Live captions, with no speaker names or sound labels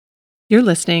You're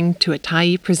listening to a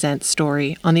Tyee Presents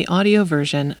story on the audio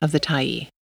version of the Tyee.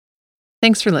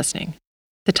 Thanks for listening.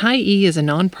 The Tyee is a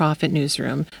nonprofit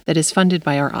newsroom that is funded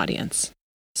by our audience.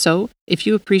 So, if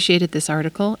you appreciated this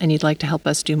article and you'd like to help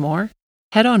us do more,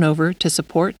 head on over to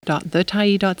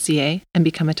support.thetyee.ca and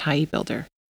become a Tyee builder.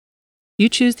 You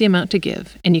choose the amount to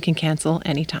give, and you can cancel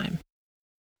anytime.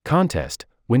 Contest: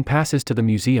 Win passes to the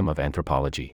Museum of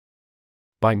Anthropology.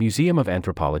 By Museum of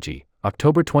Anthropology,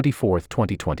 October 24,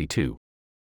 2022.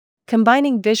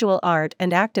 Combining visual art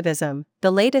and activism,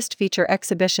 the latest feature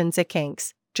exhibition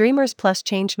Zikanks, Dreamers plus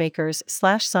Changemakers /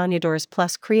 Soñadores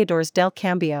plus Creadores del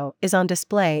Cambio is on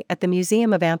display at the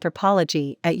Museum of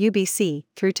Anthropology at UBC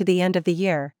through to the end of the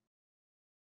year.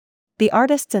 The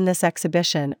artists in this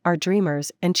exhibition are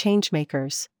dreamers and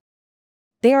changemakers.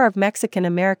 They are of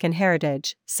Mexican-American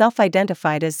heritage,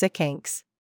 self-identified as Zikanks.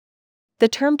 The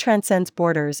term transcends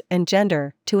borders and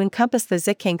gender to encompass the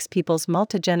Zikanks people's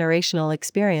multi-generational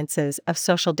experiences of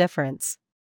social difference.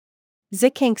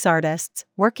 Zikanks artists,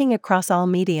 working across all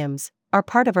mediums, are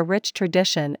part of a rich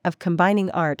tradition of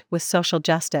combining art with social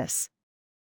justice.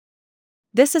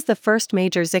 This is the first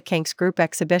major Zikanks group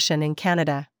exhibition in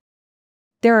Canada.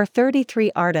 There are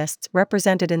 33 artists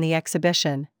represented in the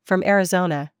exhibition, from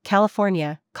Arizona,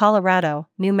 California, Colorado,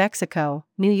 New Mexico,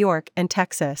 New York, and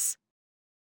Texas.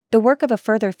 The work of a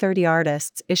further 30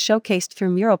 artists is showcased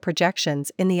through mural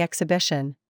projections in the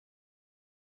exhibition.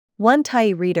 One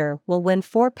Tyee reader will win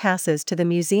 4 passes to the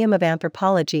Museum of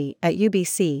Anthropology at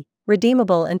UBC,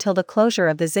 redeemable until the closure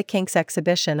of the Zikanks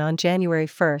exhibition on January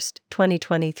 1,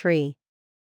 2023.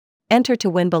 Enter to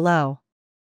win below.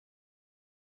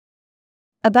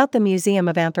 About the Museum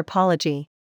of Anthropology.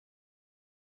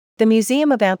 The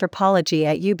Museum of Anthropology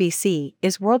at UBC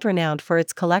is world-renowned for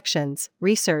its collections,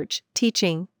 research,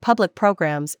 teaching, public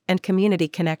programs, and community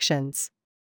connections.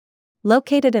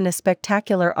 Located in a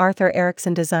spectacular Arthur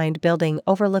Erickson-designed building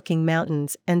overlooking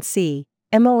mountains and sea,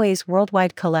 MOA's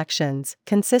worldwide collections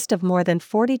consist of more than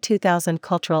 42,000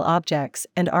 cultural objects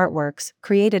and artworks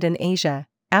created in Asia,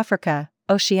 Africa,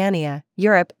 Oceania,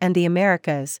 Europe, and the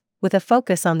Americas, with a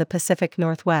focus on the Pacific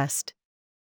Northwest.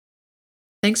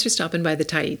 Thanks for stopping by the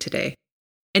Tyee today.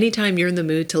 Anytime you're in the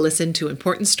mood to listen to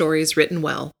important stories written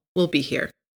well, we'll be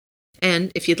here.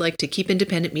 And if you'd like to keep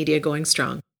independent media going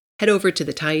strong, head over to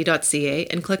thetyee.ca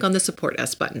and click on the Support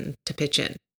Us button to pitch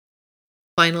in.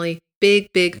 Finally, big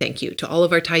thank you to all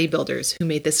of our Tyee builders who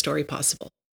made this story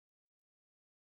possible.